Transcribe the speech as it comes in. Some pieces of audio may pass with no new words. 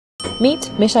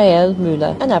Meet Michael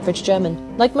Müller, an average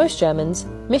German. Like most Germans,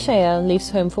 Michael leaves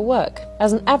home for work.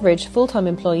 As an average full-time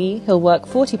employee, he'll work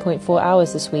 40.4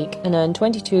 hours this week and earn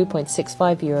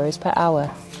 22.65 euros per hour.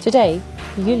 Today,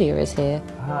 Julia is here.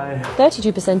 Hi.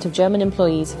 32% of German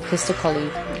employees have kissed a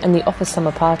colleague, and the office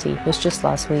summer party was just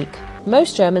last week.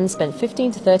 Most Germans spent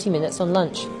 15 to 30 minutes on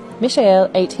lunch. Michael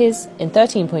ate his in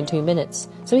 13.2 minutes,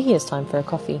 so he has time for a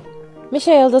coffee.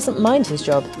 Michael doesn't mind his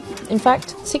job. In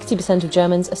fact, 60% of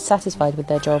Germans are satisfied with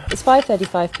their job. It's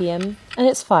 5:35 p.m. and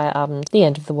it's Feierabend, the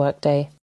end of the workday.